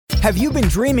Have you been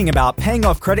dreaming about paying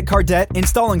off credit card debt,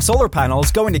 installing solar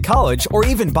panels, going to college, or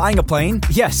even buying a plane?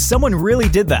 Yes, someone really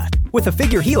did that. With a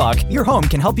Figure HELOC, your home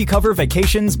can help you cover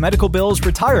vacations, medical bills,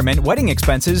 retirement, wedding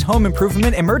expenses, home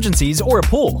improvement, emergencies, or a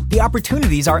pool. The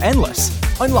opportunities are endless.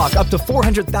 Unlock up to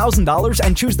 $400,000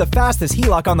 and choose the fastest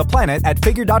HELOC on the planet at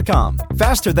Figure.com.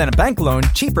 Faster than a bank loan,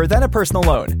 cheaper than a personal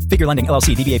loan. Figure Lending,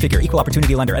 LLC, DBA Figure, Equal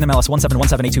Opportunity Lender, NMLS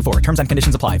 1717824. Terms and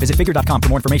conditions apply. Visit Figure.com for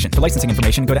more information. For licensing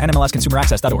information, go to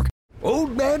NMLSConsumerAccess.org.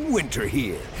 Old Man Winter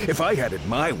here. If I had it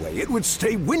my way, it would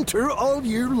stay winter all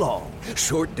year long.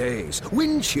 Short days,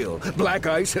 wind chill, black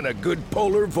ice, and a good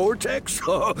polar vortex.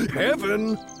 Oh,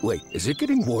 heaven. Wait, is it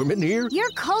getting warm in here?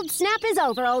 Your cold snap is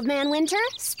over, Old Man Winter.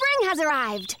 Spring has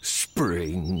arrived.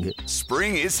 Spring.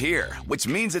 Spring is here, which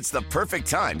means it's the perfect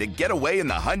time to get away in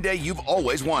the Hyundai you've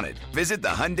always wanted. Visit the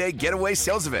Hyundai Getaway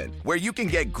Sales Event, where you can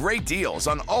get great deals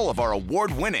on all of our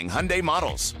award-winning Hyundai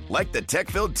models, like the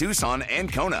tech-filled Tucson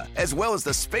and Kona, as well as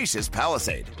the spacious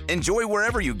Palisade. Enjoy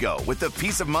wherever you go with the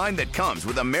peace of mind that comes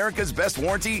with America's best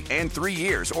warranty and 3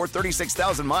 years or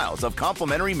 36,000 miles of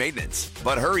complimentary maintenance.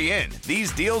 But hurry in,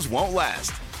 these deals won't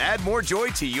last. Add more joy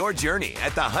to your journey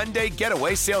at the Hyundai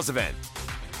Getaway Sales Event.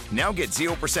 Now get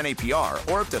 0%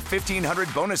 APR or up to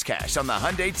 $1,500 bonus cash on the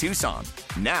Hyundai Tucson.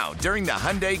 Now, during the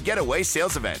Hyundai Getaway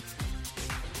Sales Event.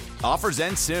 Offers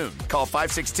end soon. Call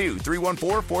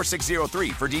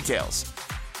 562-314-4603 for details.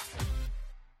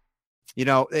 You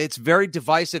know, it's very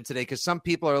divisive today because some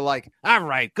people are like, all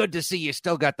right, good to see you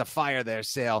still got the fire there,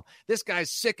 Sale. This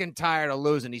guy's sick and tired of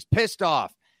losing. He's pissed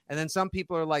off. And then some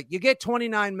people are like, you get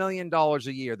 $29 million a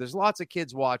year. There's lots of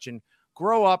kids watching.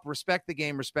 Grow up, respect the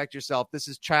game, respect yourself. This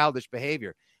is childish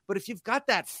behavior. But if you've got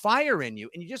that fire in you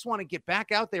and you just want to get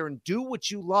back out there and do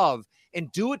what you love and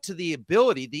do it to the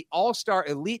ability, the all-star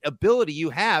elite ability you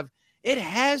have, it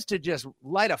has to just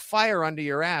light a fire under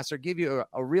your ass or give you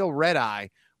a real red eye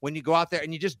when you go out there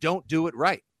and you just don't do it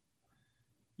right.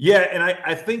 Yeah, and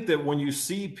I think that when you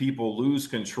see people lose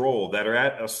control that are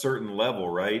at a certain level,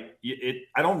 right,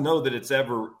 I don't know that it's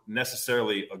ever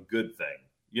necessarily a good thing.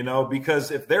 You know,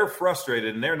 because if they're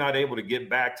frustrated and they're not able to get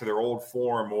back to their old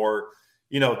form or,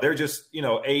 you know, they're just, you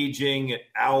know, aging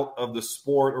out of the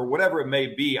sport or whatever it may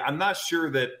be, I'm not sure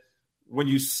that when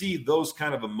you see those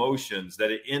kind of emotions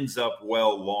that it ends up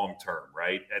well long term,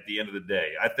 right, at the end of the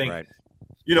day. I think, right.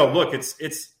 You know, look, it's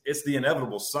the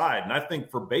inevitable side. And I think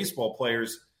for baseball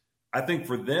players, I think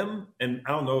for them, and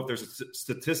I don't know if there's a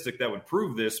statistic that would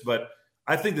prove this, but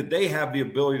I think that they have the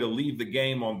ability to leave the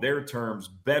game on their terms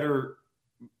better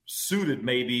suited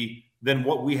maybe than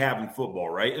what we have in football,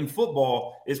 right? In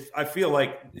football, I feel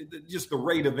like just the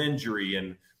rate of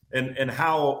injury and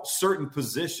how certain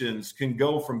positions can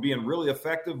go from being really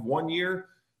effective one year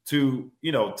to,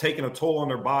 you know, taking a toll on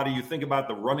their body. You think about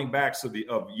the running backs of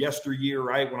yesteryear,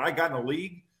 right? When I got in the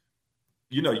league,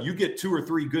 you know, you get 2 or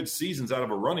 3 good seasons out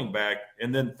of a running back,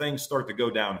 and then things start to go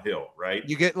downhill, right?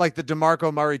 You get like the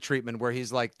DeMarco Murray treatment where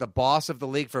he's like the boss of the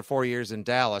league for 4 years in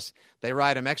Dallas. They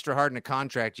ride him extra hard in a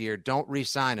contract year, don't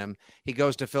re-sign him. He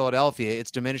goes to Philadelphia.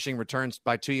 It's diminishing returns.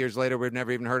 By 2 years later, we've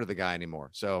never even heard of the guy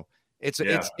anymore. So it's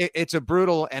a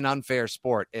brutal and unfair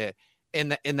sport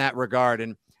in that regard.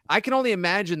 And I can only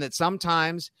imagine that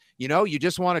sometimes, you know, you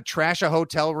just want to trash a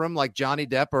hotel room like Johnny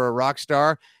Depp or a rock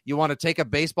star. You want to take a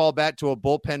baseball bat to a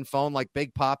bullpen phone like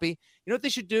Big Papi. You know what they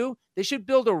should do? They should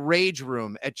build a rage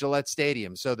room at Gillette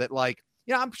Stadium so that, like,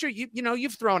 you know, I'm sure you know,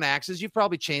 you've thrown axes. You've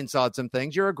probably chainsawed some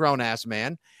things. You're a grown-ass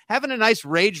man. Having a nice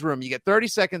rage room, you get 30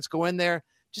 seconds, go in there,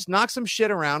 just knock some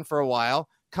shit around for a while,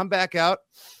 come back out.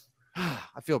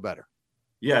 I feel better.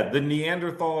 Yeah, the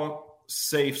Neanderthal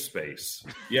safe space.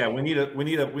 Yeah, we need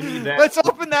that. Let's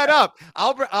open that up.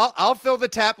 I'll fill the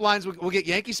tap lines. We'll get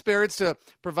Yankee Spirits to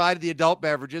provide the adult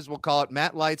beverages. We'll call it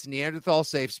Matt Light's Neanderthal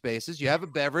Safe Spaces. You have a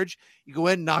beverage. You go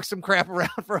in, knock some crap around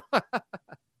for.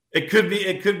 It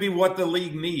could be what the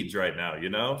league needs right now. You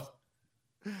know,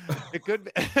 it could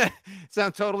be.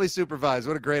 Sound totally supervised.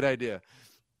 What a great idea.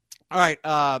 All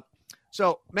right.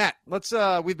 So, Matt, let's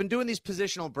we've been doing these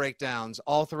positional breakdowns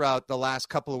all throughout the last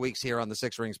couple of weeks here on the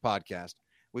Six Rings podcast.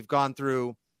 We've gone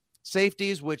through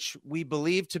safeties, which we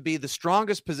believe to be the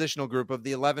strongest positional group of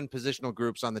the 11 positional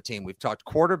groups on the team. We've talked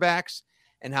quarterbacks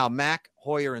and how Mack,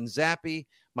 Hoyer, and Zappi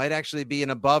might actually be an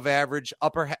above average,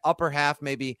 upper half,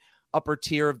 maybe upper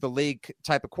tier of the league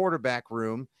type of quarterback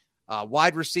room.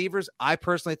 Wide receivers, I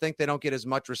personally think they don't get as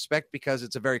much respect because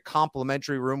it's a very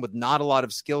complimentary room with not a lot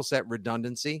of skill set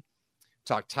redundancy.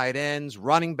 Talk tight ends,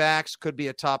 running backs could be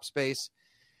a top space.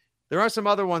 There are some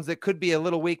other ones that could be a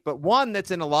little weak, but one that's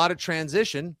in a lot of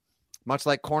transition, much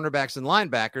like cornerbacks and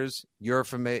linebackers, your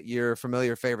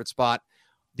familiar favorite spot.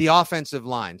 the offensive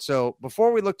line. So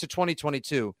before we look to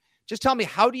 2022, just tell me,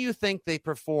 how do you think they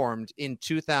performed in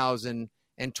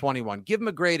 2021? Give them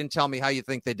a grade and tell me how you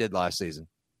think they did last season.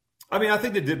 I mean, I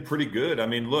think they did pretty good. I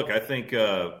mean, look, I think,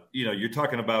 you're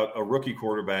talking about a rookie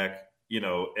quarterback,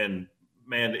 and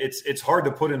man, it's hard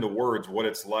to put into words what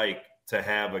it's like to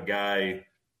have a guy,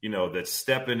 that's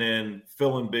stepping in,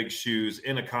 filling big shoes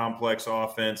in a complex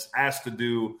offense, asked to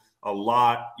do a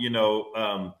lot,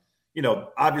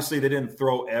 obviously they didn't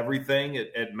throw everything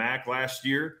at Mac last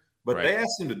year, but They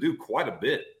asked him to do quite a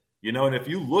bit, and if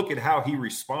you look at how he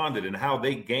responded and how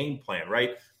they game plan,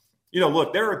 right?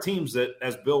 Look, there are teams that,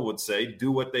 as Bill would say,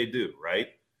 do what they do, right?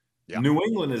 Yeah. New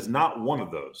England is not one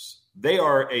of those. They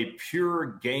are a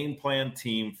pure game plan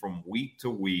team from week to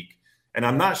week. And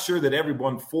I'm not sure that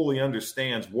everyone fully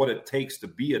understands what it takes to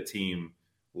be a team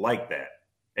like that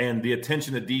and the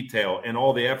attention to detail and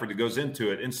all the effort that goes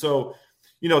into it. And so,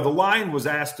 the line was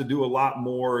asked to do a lot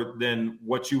more than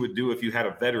what you would do if you had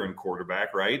a veteran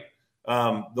quarterback, right?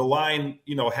 The line,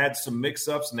 had some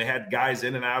mix-ups and they had guys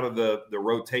in and out of the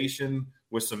rotation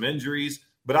with some injuries.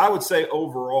 But I would say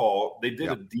overall, they did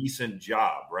a decent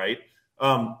job, right?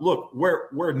 Look,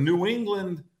 where New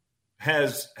England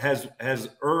has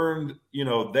earned,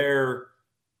 their,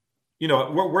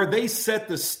 where they set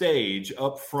the stage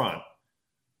up front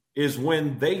is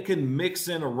when they can mix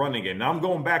in a running game. Now I'm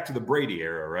going back to the Brady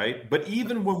era, right? But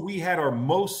even when we had our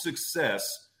most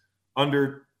success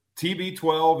under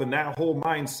TB12 and that whole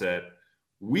mindset,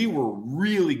 we were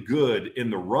really good in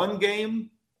the run game,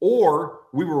 or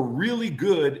we were really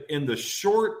good in the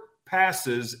short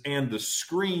passes and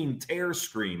the tear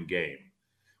screen game,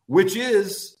 which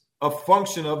is a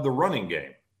function of the running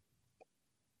game.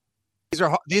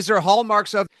 These are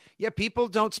hallmarks of, people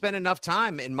don't spend enough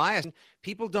time, in my opinion.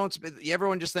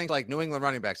 Everyone just thinks like New England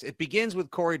running backs. It begins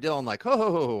with Corey Dillon, like,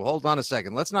 hold on a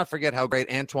second. Let's not forget how great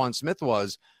Antoine Smith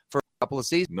was for a couple of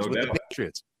seasons with the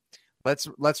Patriots.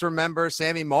 Let's remember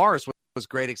Sammy Morris was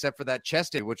great, except for that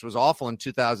chest injury, which was awful in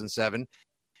 2007.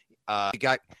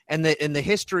 In the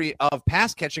history of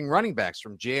pass catching running backs,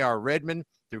 from J.R. Redmond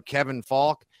through Kevin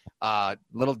Falk,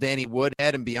 little Danny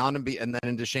Woodhead, and beyond him, and then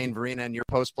into Shane Verena and your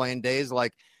post playing days.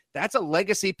 Like, that's a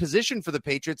legacy position for the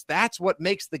Patriots. That's what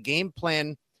makes the game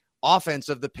plan offense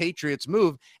of the Patriots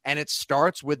move. And it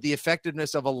starts with the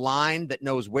effectiveness of a line that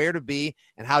knows where to be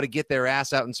and how to get their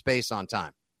ass out in space on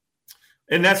time.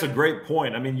 And that's a great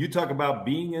point. I mean, you talk about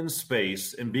being in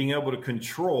space and being able to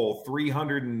control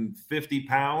 350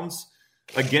 pounds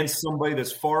against somebody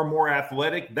that's far more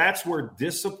athletic. That's where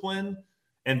discipline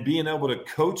and being able to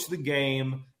coach the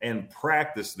game and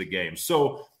practice the game.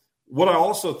 So what I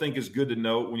also think is good to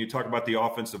note when you talk about the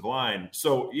offensive line.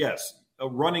 So yes, a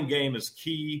running game is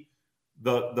key.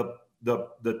 The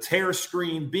tear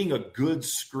screen, being a good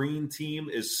screen team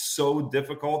is so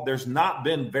difficult. There's not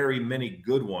been very many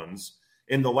good ones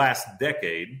in the last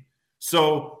decade.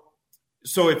 So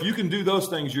if you can do those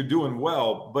things, you're doing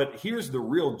well. But here's the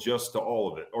real just to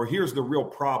all of it, or here's the real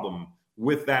problem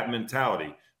with that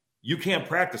mentality. You can't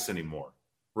practice anymore,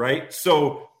 right?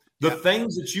 So the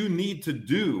things that you need to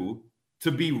do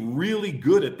to be really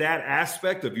good at that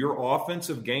aspect of your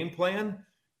offensive game plan,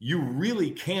 you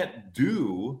really can't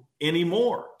do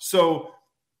anymore. So,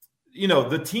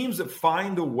 the teams that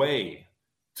find a way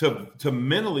to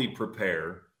mentally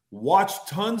prepare, watch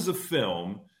tons of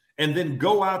film, and then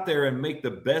go out there and make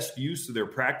the best use of their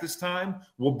practice time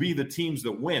will be the teams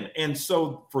that win. And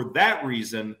so for that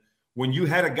reason, when you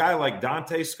had a guy like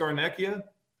Dante Scarnecchia,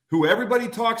 who everybody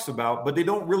talks about, but they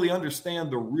don't really understand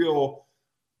the real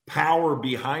power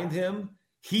behind him,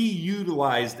 he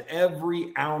utilized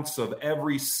every ounce of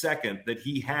every second that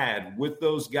he had with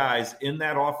those guys in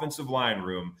that offensive line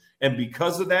room. And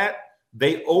because of that,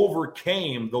 they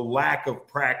overcame the lack of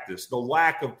practice, the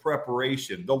lack of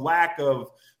preparation, the lack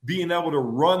of being able to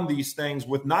run these things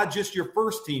with not just your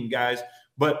first team guys,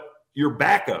 but your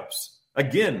backups.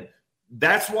 Again,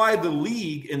 that's why the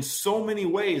league in so many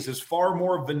ways is far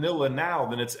more vanilla now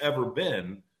than it's ever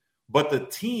been. But the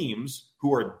teams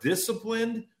who are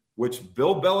disciplined, which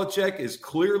Bill Belichick is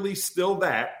clearly still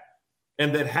that,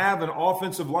 and that have an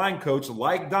offensive line coach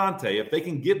like Dante, if they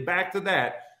can get back to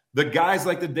that, the guys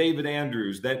like the David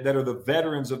Andrews that are the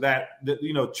veterans of that,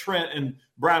 Trent and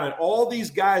Brown and all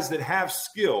these guys that have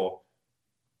skill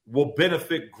will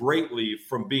benefit greatly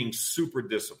from being super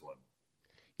disciplined.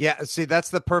 Yeah, see,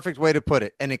 that's the perfect way to put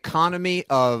it. An economy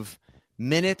of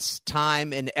minutes,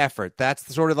 time, and effort.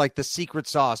 That's sort of like the secret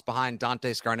sauce behind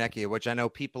Dante Scarnecchia, which I know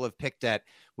people have picked at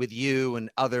with you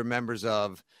and other members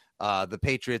of the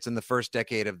Patriots in the first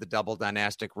decade of the double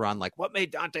dynastic run. Like, what made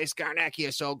Dante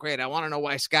Scarnecchia so great? I want to know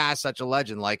why Sky is such a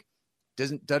legend. Like,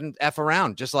 doesn't F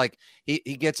around. Just like he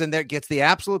gets in there, gets the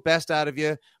absolute best out of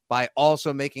you by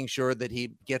also making sure that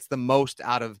he gets the most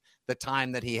out of the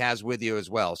time that he has with you as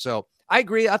well. So I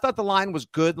agree. I thought the line was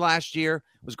good last year.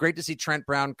 It was great to see Trent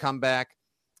Brown come back.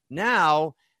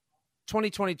 Now,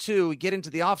 2022, we get into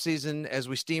the offseason as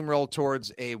we steamroll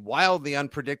towards a wildly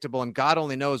unpredictable and God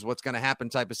only knows what's going to happen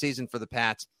type of season for the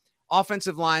Pats.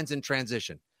 Offensive lines in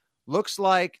transition. Looks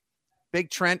like Big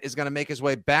Trent is going to make his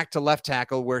way back to left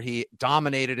tackle where he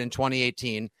dominated in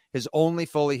 2018, his only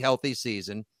fully healthy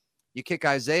season. You kick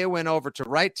Isaiah Wynn over to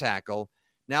right tackle.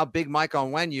 Now Big Mike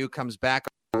Onwenu comes back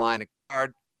on the line of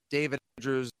guard. David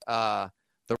Andrews, the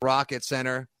Rocket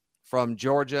center from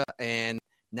Georgia. And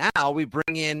now we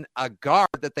bring in a guard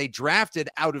that they drafted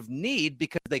out of need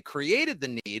because they created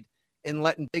the need in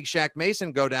letting Big Shaq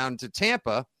Mason go down to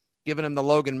Tampa, giving him the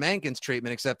Logan Mankins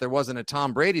treatment, except there wasn't a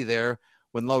Tom Brady there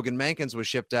when Logan Mankins was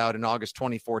shipped out in August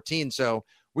 2014. So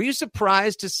were you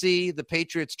surprised to see the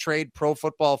Patriots trade Pro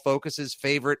Football Focus's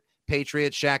favorite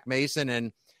Patriot, Shaq Mason?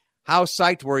 And how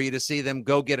psyched were you to see them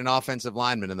go get an offensive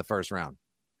lineman in the first round?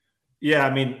 Yeah,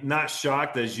 I mean, not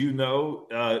shocked, as you know.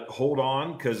 Hold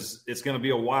on, because it's going to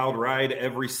be a wild ride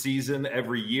every season,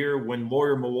 every year. When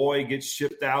Lawyer Malloy gets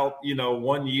shipped out,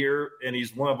 1 year, and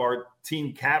he's one of our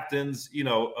team captains,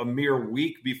 a mere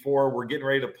week before we're getting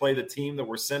ready to play the team that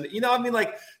we're sending.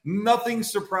 Nothing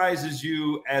surprises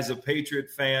you as a Patriot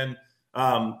fan.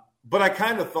 But I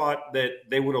kind of thought that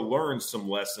they would have learned some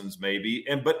lessons maybe.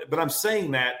 But I'm saying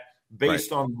that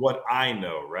based on what I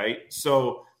know, right?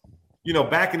 So –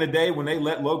 back in the day when they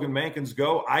let Logan Mankins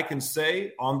go, I can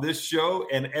say on this show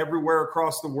and everywhere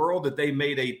across the world that they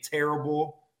made a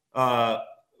terrible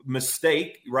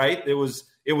mistake, right? It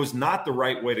was not the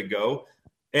right way to go.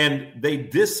 And they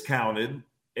discounted,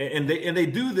 and they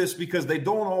do this because they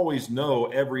don't always know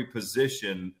every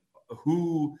position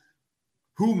who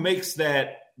makes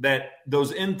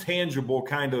those intangible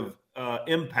kind of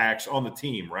impacts on the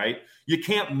team, right? You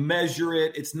can't measure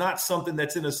it. It's not something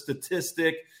that's in a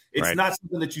statistic. It's not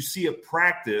something that you see at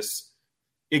practice.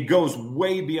 It goes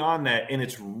way beyond that, and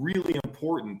it's really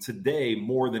important today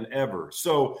more than ever.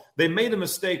 So they made a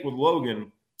mistake with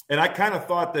Logan, and I kind of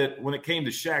thought that when it came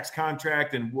to Shaq's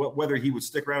contract and whether he would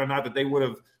stick around or not, that they would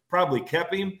have probably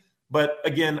kept him. But,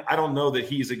 again, I don't know that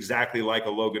he's exactly like a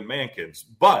Logan Mankins.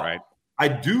 But I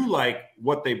do like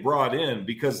what they brought in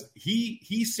because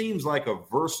he seems like a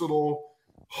versatile,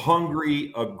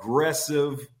 hungry,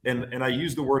 aggressive, and I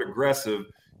use the word aggressive.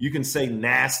 You can say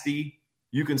nasty.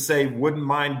 You can say wouldn't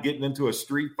mind getting into a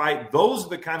street fight. Those are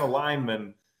the kind of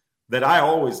linemen that I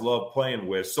always love playing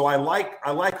with. So I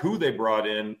like who they brought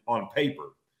in on paper.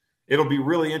 It'll be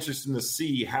really interesting to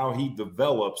see how he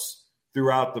develops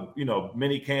throughout the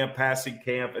mini camp, passing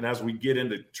camp, and as we get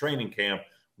into training camp,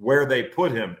 where they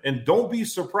put him. And don't be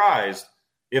surprised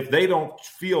if they don't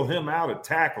feel him out at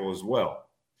tackle as well.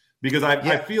 Because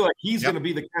I feel like he's going to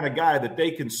be the kind of guy that they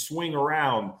can swing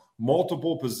around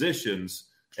multiple positions,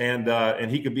 and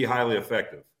he could be highly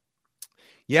effective.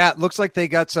 Yeah, it looks like they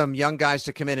got some young guys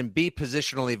to come in and be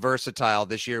positionally versatile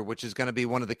this year, which is going to be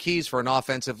one of the keys for an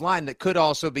offensive line that could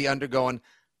also be undergoing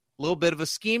a little bit of a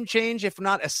scheme change, if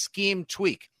not a scheme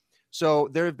tweak. So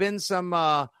there have been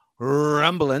some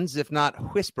rumblings, if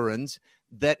not whisperings,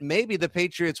 that maybe the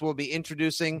Patriots will be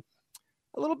introducing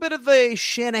a little bit of a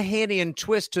Shanahanian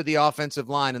twist to the offensive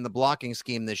line in the blocking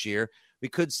scheme this year. We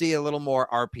could see a little more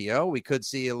RPO. We could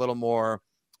see a little more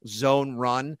zone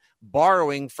run,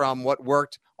 borrowing from what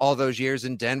worked all those years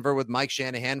in Denver with Mike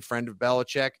Shanahan, friend of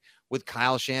Belichick, with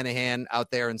Kyle Shanahan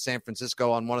out there in San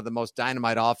Francisco on one of the most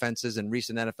dynamite offenses in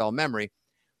recent NFL memory.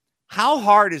 How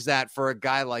hard is that for a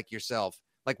guy like yourself?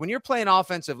 Like when you're playing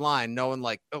offensive line, knowing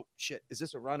like, oh, shit, is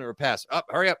this a run or a pass? Up,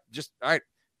 hurry up. Just, all right,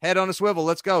 head on a swivel.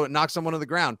 Let's go. And knock someone on the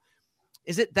ground.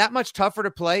 Is it that much tougher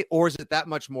to play, or is it that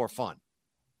much more fun?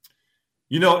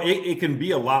 It can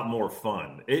be a lot more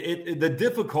fun. The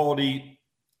difficulty,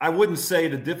 I wouldn't say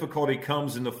the difficulty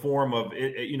comes in the form of,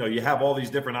 you have all these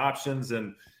different options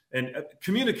and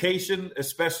communication,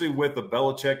 especially with the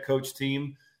Belichick coach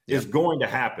team, is going to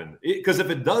happen. Because if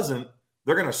it doesn't,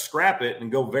 they're going to scrap it and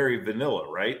go very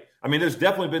vanilla, right? I mean, there's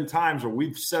definitely been times where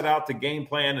we've set out to game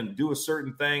plan and do a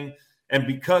certain thing, and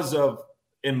because of,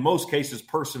 in most cases,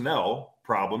 personnel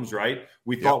problems, right?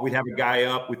 We thought we'd have a guy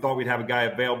up. We thought we'd have a guy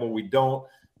available. We don't.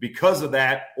 Because of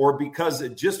that, or because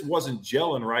it just wasn't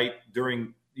gelling right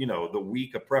during, the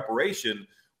week of preparation,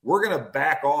 we're going to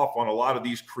back off on a lot of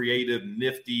these creative,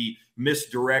 nifty,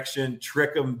 misdirection,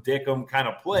 trick 'em, dick 'em kind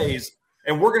of plays,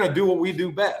 and we're going to do what we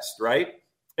do best, right?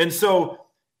 And so,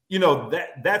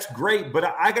 that's great. But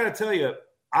I got to tell you,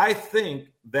 I think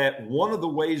that one of the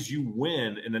ways you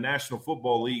win in the National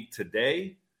Football League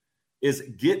today is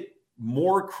get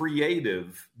more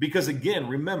creative. Because, again,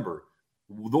 remember,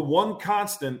 the one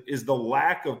constant is the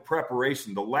lack of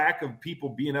preparation, the lack of people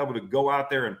being able to go out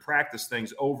there and practice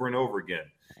things over and over again.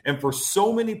 And for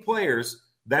so many players,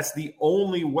 that's the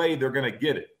only way they're going to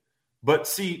get it. But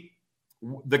see,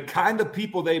 the kind of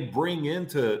people they bring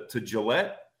into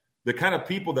Gillette, the kind of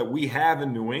people that we have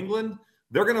in New England,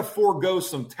 they're going to forego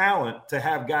some talent to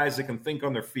have guys that can think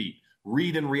on their feet,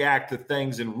 read and react to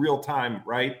things in real time,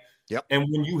 right? Yep. And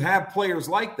when you have players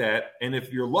like that, and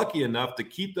if you're lucky enough to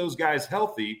keep those guys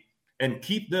healthy and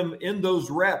keep them in those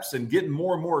reps and getting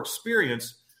more and more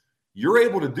experience, you're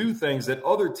able to do things that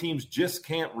other teams just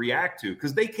can't react to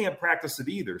because they can't practice it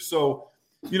either. So,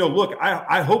 look,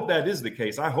 I hope that is the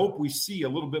case. I hope we see a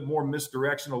little bit more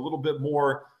misdirection, a little bit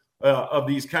more of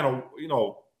these kind of,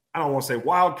 I don't want to say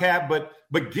wildcat,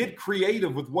 but get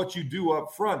creative with what you do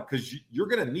up front because you're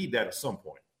going to need that at some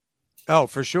point. Oh,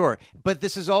 for sure. But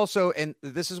this is also, and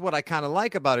this is what I kind of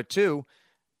like about it too.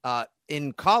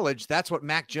 In college, that's what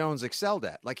Mac Jones excelled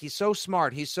at. Like, he's so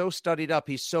smart. He's so studied up.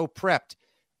 He's so prepped.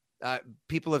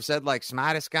 People have said, like,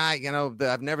 smartest guy,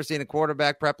 I've never seen a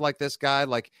quarterback prep like this guy.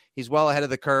 Like, he's well ahead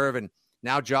of the curve. And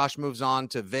now Josh moves on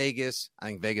to Vegas. I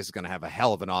think Vegas is going to have a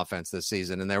hell of an offense this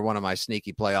season. And they're one of my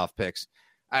sneaky playoff picks.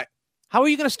 How are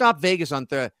you going to stop Vegas on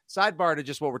third? Sidebar to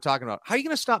just what we're talking about. How are you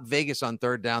going to stop Vegas on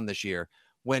third down this year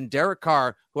when Derek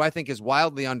Carr, who I think is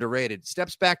wildly underrated,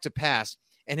 steps back to pass,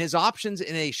 and his options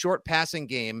in a short passing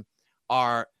game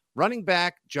are running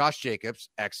back Josh Jacobs,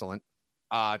 excellent,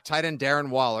 tight end Darren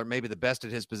Waller, maybe the best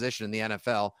at his position in the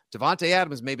NFL, Devontae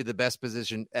Adams, maybe the best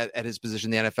position at his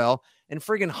position in the NFL, and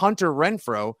friggin' Hunter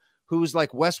Renfrow, who's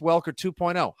like Wes Welker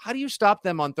 2.0. How do you stop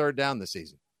them on third down this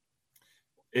season?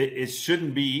 It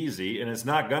shouldn't be easy, and it's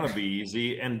not going to be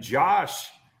easy. And Josh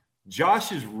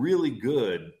is really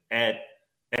good at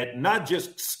not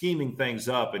just scheming things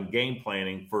up and game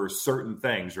planning for certain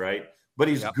things, right? But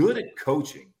he's good at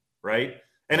coaching, right?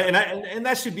 And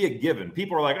that should be a given.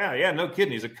 People are like, oh, yeah, no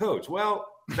kidding, he's a coach. Well,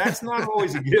 that's not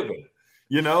always a given.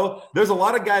 There's a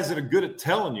lot of guys that are good at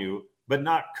telling you, but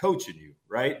not coaching you,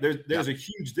 right? There's a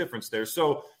huge difference there.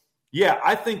 So, yeah,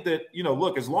 I think that,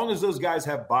 look, as long as those guys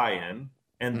have buy-in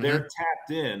and they're tapped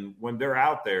in when they're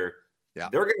out there,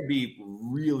 they're going to be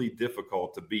really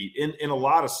difficult to beat in a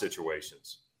lot of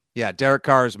situations. Yeah, Derek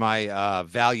Carr is my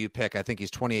value pick. I think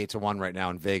he's 28-1 right now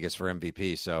in Vegas for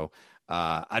MVP. So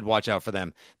I'd watch out for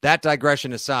them. That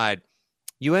digression aside,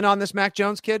 you in on this Mac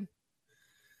Jones kid?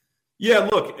 Yeah,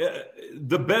 look,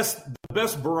 the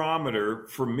best barometer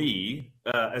for me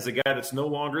as a guy that's no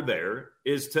longer there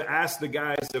is to ask the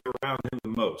guys that are around him the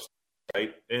most,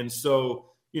 right? And so,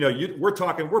 we're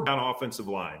about offensive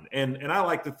line. And I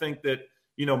like to think that,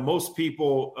 most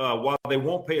people, while they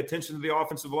won't pay attention to the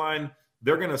offensive line,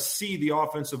 they're going to see the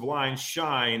offensive line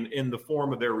shine in the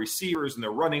form of their receivers and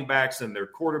their running backs and their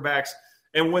quarterbacks.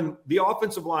 And when the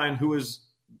offensive line, who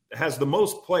has the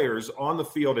most players on the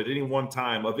field at any one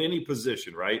time of any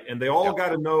position, right? And they all got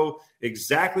to know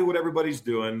exactly what everybody's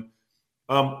doing.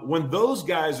 When those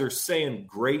guys are saying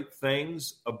great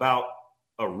things about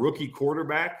a rookie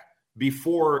quarterback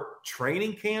before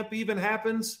training camp even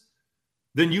happens,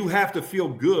 then you have to feel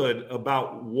good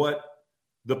about what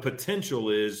the potential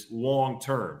is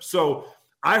long-term. So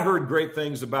I heard great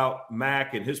things about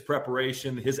Mac and his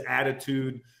preparation, his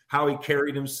attitude, how he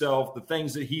carried himself, the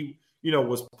things that he,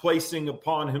 was placing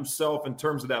upon himself in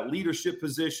terms of that leadership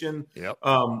position. Yep.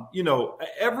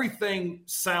 Everything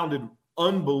sounded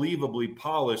unbelievably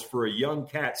polished for a young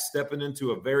cat stepping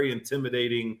into a very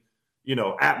intimidating,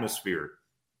 atmosphere.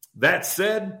 That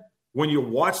said, when you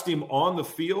watched him on the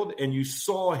field and you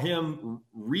saw him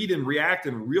read and react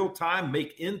in real time,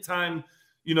 make in-time,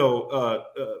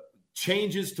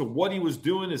 changes to what he was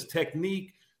doing, his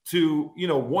technique, to,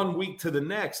 1 week to the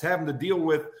next, having to deal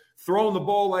with throwing the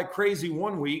ball like crazy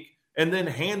 1 week and then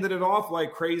handing it off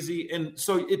like crazy. And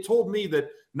so it told me that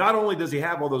not only does he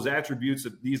have all those attributes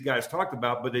that these guys talked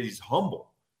about, but that he's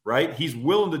humble, right? He's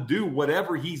willing to do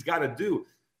whatever he's got to do.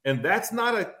 And that's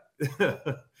not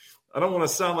I don't want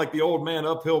to sound like the old man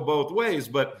uphill both ways,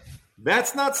 but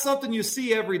that's not something you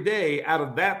see every day out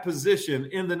of that position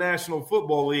in the National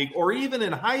Football League or even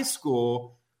in high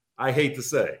school, I hate to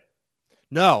say.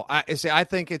 No, I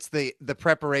think it's the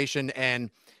preparation,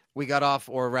 and I got off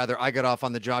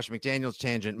on the Josh McDaniels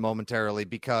tangent momentarily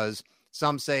because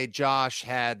some say Josh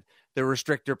had the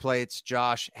restrictor plates.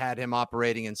 Josh had him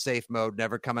operating in safe mode,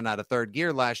 never coming out of third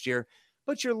gear last year.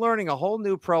 But you're learning a whole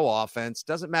new pro offense.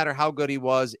 Doesn't matter how good he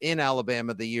was in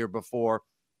Alabama the year before.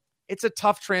 it's a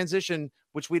tough transition,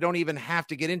 which we don't even have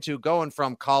to get into, going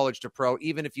from college to pro,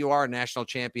 even if you are a national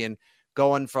champion,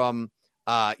 going from,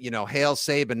 Hale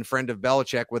Saban, friend of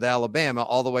Belichick with Alabama,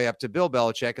 all the way up to Bill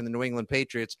Belichick and the New England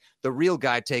Patriots, the real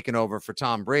guy taking over for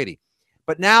Tom Brady.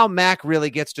 But now Mac really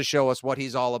gets to show us what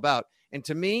he's all about. And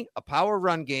to me, a power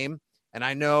run game, and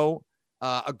I know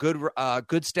good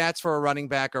stats for a running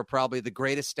back are probably the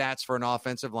greatest stats for an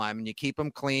offensive lineman. You keep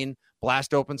them clean,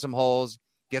 blast open some holes,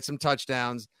 get some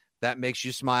touchdowns. That makes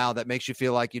you smile. That makes you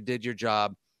feel like you did your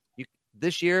job.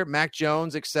 This year, Mac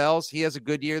Jones excels. He has a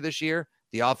good year this year.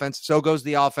 The offense, so goes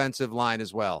the offensive line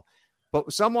as well.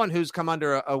 But someone who's come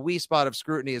under a wee spot of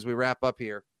scrutiny as we wrap up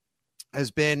here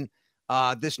has been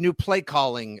this new play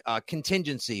calling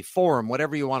contingency forum,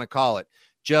 whatever you want to call it.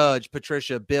 Judge,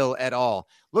 Patricia, Bill et al.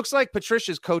 Looks like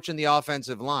Patricia's coaching the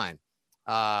offensive line.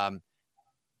 I've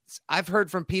heard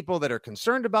from people that are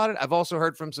concerned about it. I've also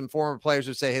heard from some former players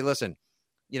who say, hey, listen,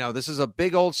 this is a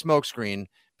big old smokescreen.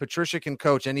 Patricia can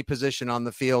coach any position on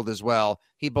the field as well.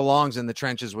 He belongs in the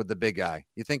trenches with the big guy.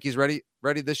 You think he's ready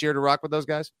this year to rock with those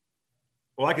guys?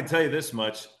 Well, I can tell you this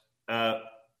much.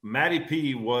 Matty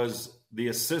P was the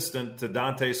assistant to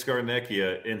Dante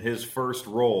Scarnecchia in his first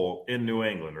role in New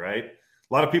England, right?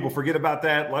 A lot of people forget about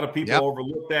that. A lot of people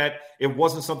overlook that. It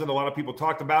wasn't something a lot of people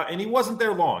talked about, and he wasn't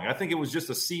there long. I think it was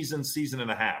just a season and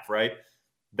a half, right?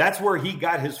 That's where he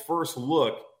got his first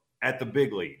look at the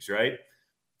big leagues, right?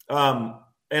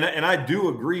 And I do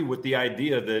agree with the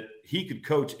idea that he could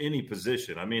coach any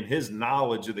position. I mean, his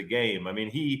knowledge of the game. I mean,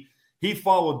 he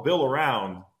followed Bill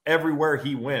around everywhere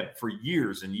he went for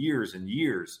years and years and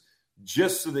years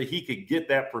just so that he could get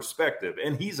that perspective.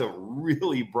 And he's a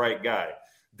really bright guy.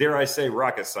 Dare I say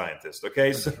rocket scientist,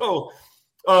 okay? So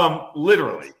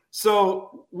literally.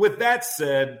 So with that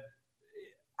said,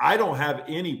 I don't have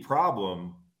any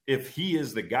problem if he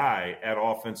is the guy at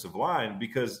offensive line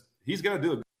because he's going to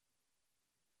do it.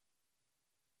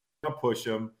 Going to push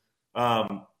him.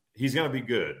 He's going to be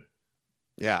good.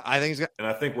 Yeah, I think and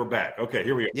I think we're back. Okay,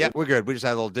 here we go. Yeah, we're good. We just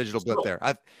had a little digital blip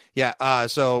there.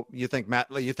 So you think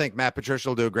Matt Patricia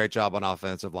will do a great job on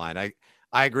offensive line?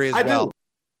 I agree as well. Do.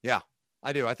 Yeah,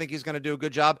 I do. I think he's going to do a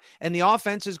good job. And the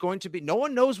offense is going to be – no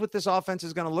one knows what this offense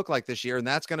is going to look like this year, and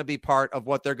that's going to be part of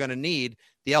what they're going to need,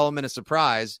 the element of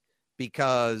surprise,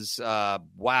 because, the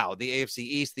AFC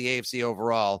East, the AFC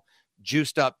overall,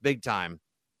 juiced up big time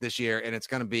this year, and it's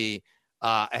going to be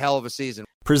a hell of a season.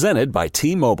 Presented by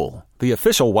T-Mobile, the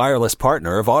official wireless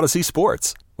partner of Odyssey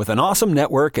Sports. With an awesome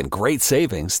network and great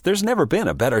savings, there's never been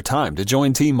a better time to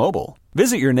join T-Mobile.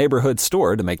 Visit your neighborhood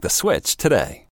store to make the switch today.